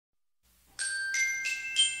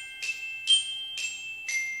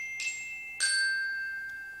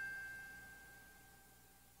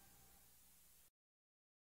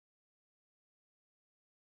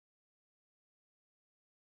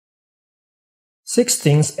6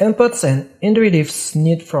 things empaths and intuitives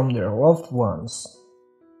need from their loved ones.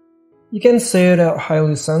 You can say that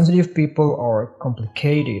highly sensitive people are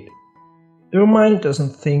complicated. Their mind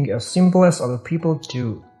doesn't think as simple as other people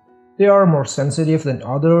do. They are more sensitive than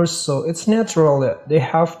others, so it's natural that they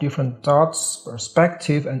have different thoughts,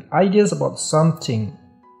 perspectives, and ideas about something,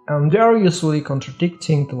 and they are usually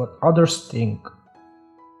contradicting to what others think.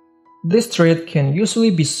 This trait can usually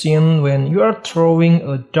be seen when you are throwing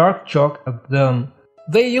a dark joke at them.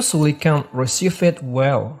 They usually can't receive it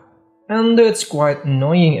well. And though it's quite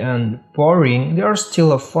annoying and boring, they are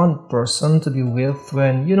still a fun person to be with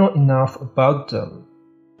when you know enough about them.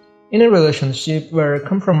 In a relationship where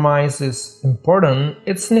compromise is important,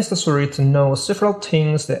 it's necessary to know several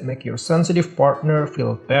things that make your sensitive partner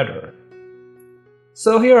feel better.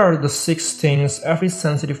 So here are the 6 things every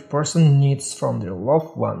sensitive person needs from their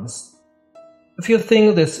loved ones. If you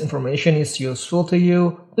think this information is useful to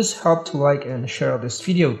you, please help to like and share this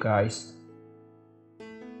video, guys.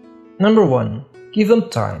 Number 1. Give them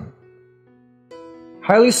time.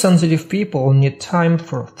 Highly sensitive people need time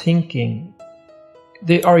for thinking.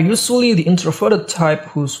 They are usually the introverted type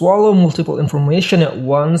who swallow multiple information at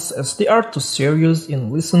once as they are too serious in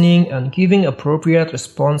listening and giving appropriate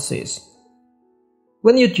responses.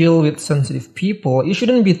 When you deal with sensitive people, you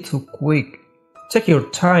shouldn't be too quick. Take your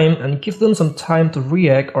time and give them some time to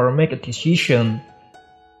react or make a decision.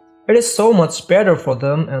 It is so much better for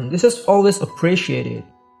them, and this is always appreciated.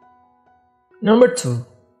 Number 2.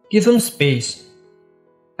 Give them space.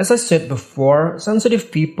 As I said before,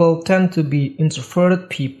 sensitive people tend to be introverted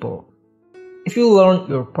people. If you learn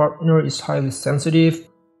your partner is highly sensitive,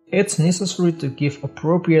 it's necessary to give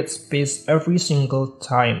appropriate space every single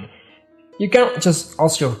time. You can't just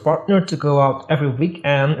ask your partner to go out every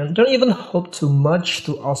weekend and don't even hope too much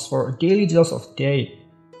to ask for a daily dose of date.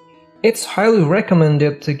 It's highly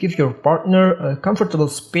recommended to give your partner a comfortable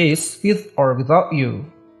space with or without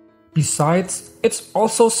you. Besides, it's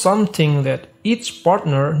also something that each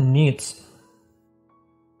partner needs.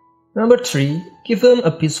 Number 3. Give them a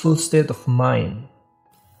peaceful state of mind.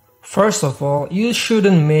 First of all, you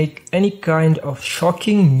shouldn't make any kind of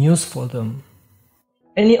shocking news for them.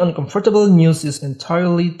 Any uncomfortable news is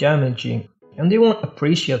entirely damaging, and they won't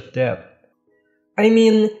appreciate that. I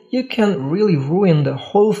mean, you can't really ruin the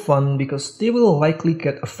whole fun because they will likely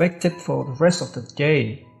get affected for the rest of the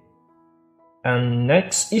day. And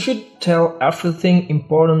next, you should tell everything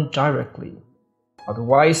important directly.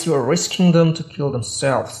 Otherwise, you are risking them to kill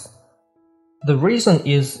themselves. The reason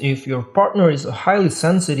is if your partner is a highly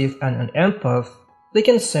sensitive and an empath, they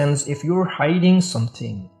can sense if you're hiding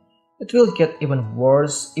something. It will get even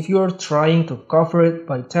worse if you are trying to cover it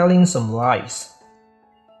by telling some lies.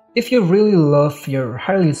 If you really love your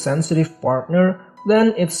highly sensitive partner,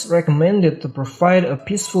 then it's recommended to provide a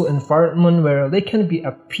peaceful environment where they can be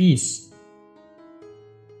at peace.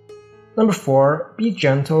 Number 4. Be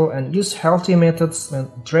gentle and use healthy methods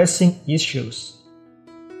when addressing issues.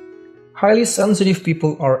 Highly sensitive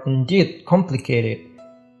people are indeed complicated,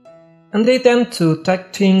 and they tend to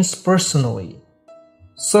take things personally.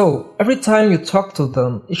 So, every time you talk to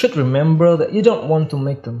them, you should remember that you don't want to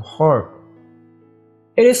make them hurt.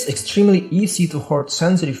 It is extremely easy to hurt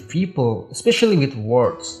sensitive people, especially with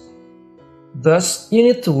words. Thus, you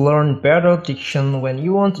need to learn better diction when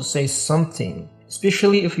you want to say something,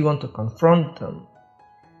 especially if you want to confront them.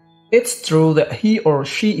 It's true that he or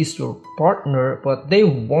she is your partner, but they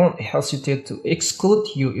won't hesitate to exclude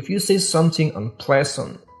you if you say something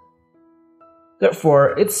unpleasant.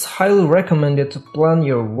 Therefore, it's highly recommended to plan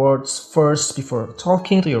your words first before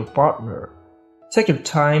talking to your partner. Take your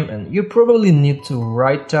time, and you probably need to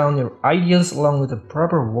write down your ideas along with the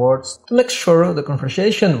proper words to make sure the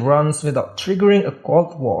conversation runs without triggering a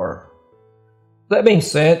cold war. That being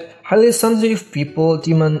said, highly sensitive people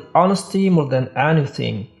demand honesty more than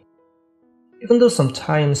anything. Even though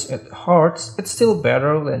sometimes it hurts, it's still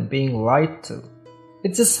better than being lied to.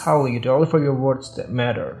 It's just how you deliver your words that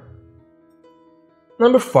matter.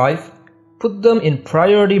 Number 5. Put them in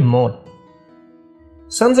priority mode.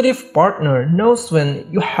 Sensitive partner knows when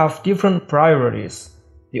you have different priorities.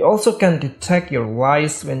 They also can detect your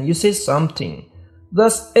lies when you say something.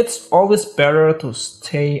 Thus, it's always better to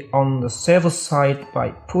stay on the safer side by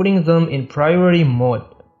putting them in priority mode.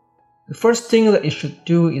 The first thing that you should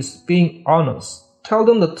do is being honest. Tell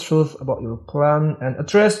them the truth about your plan and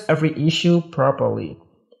address every issue properly.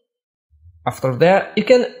 After that, you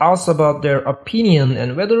can ask about their opinion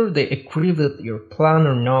and whether they agree with your plan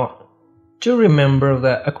or not. Do remember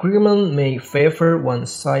that agreement may favor one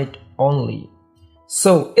side only.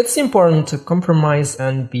 So, it's important to compromise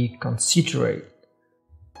and be considerate.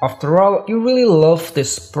 After all, you really love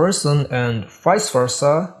this person and vice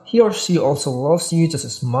versa, he or she also loves you just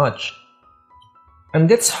as much. And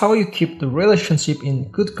that's how you keep the relationship in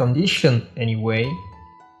good condition anyway.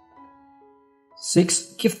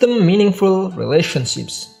 6. Give them meaningful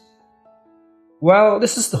relationships. Well,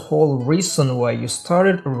 this is the whole reason why you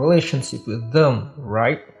started a relationship with them,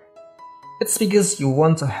 right? It's because you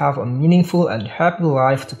want to have a meaningful and happy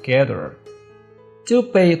life together. Do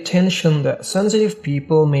pay attention that sensitive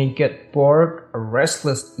people may get bored or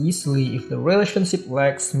restless easily if the relationship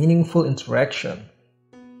lacks meaningful interaction.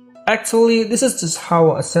 Actually, this is just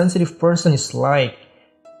how a sensitive person is like.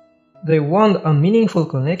 They want a meaningful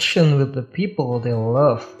connection with the people they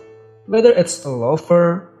love, whether it's a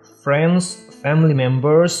lover, friends, family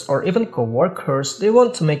members, or even co-workers. They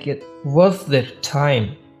want to make it worth their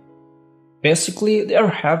time. Basically, they are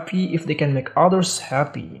happy if they can make others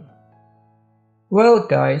happy. Well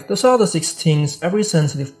guys, those are the 6 things every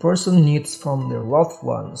sensitive person needs from their loved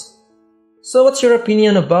ones. So what's your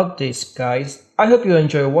opinion about this, guys? I hope you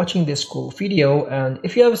enjoy watching this cool video, and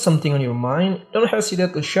if you have something on your mind, don't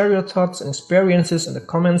hesitate to share your thoughts and experiences in the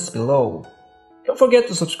comments below. Don't forget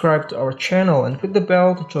to subscribe to our channel and click the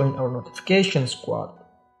bell to join our notification squad.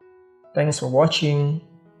 Thanks for watching.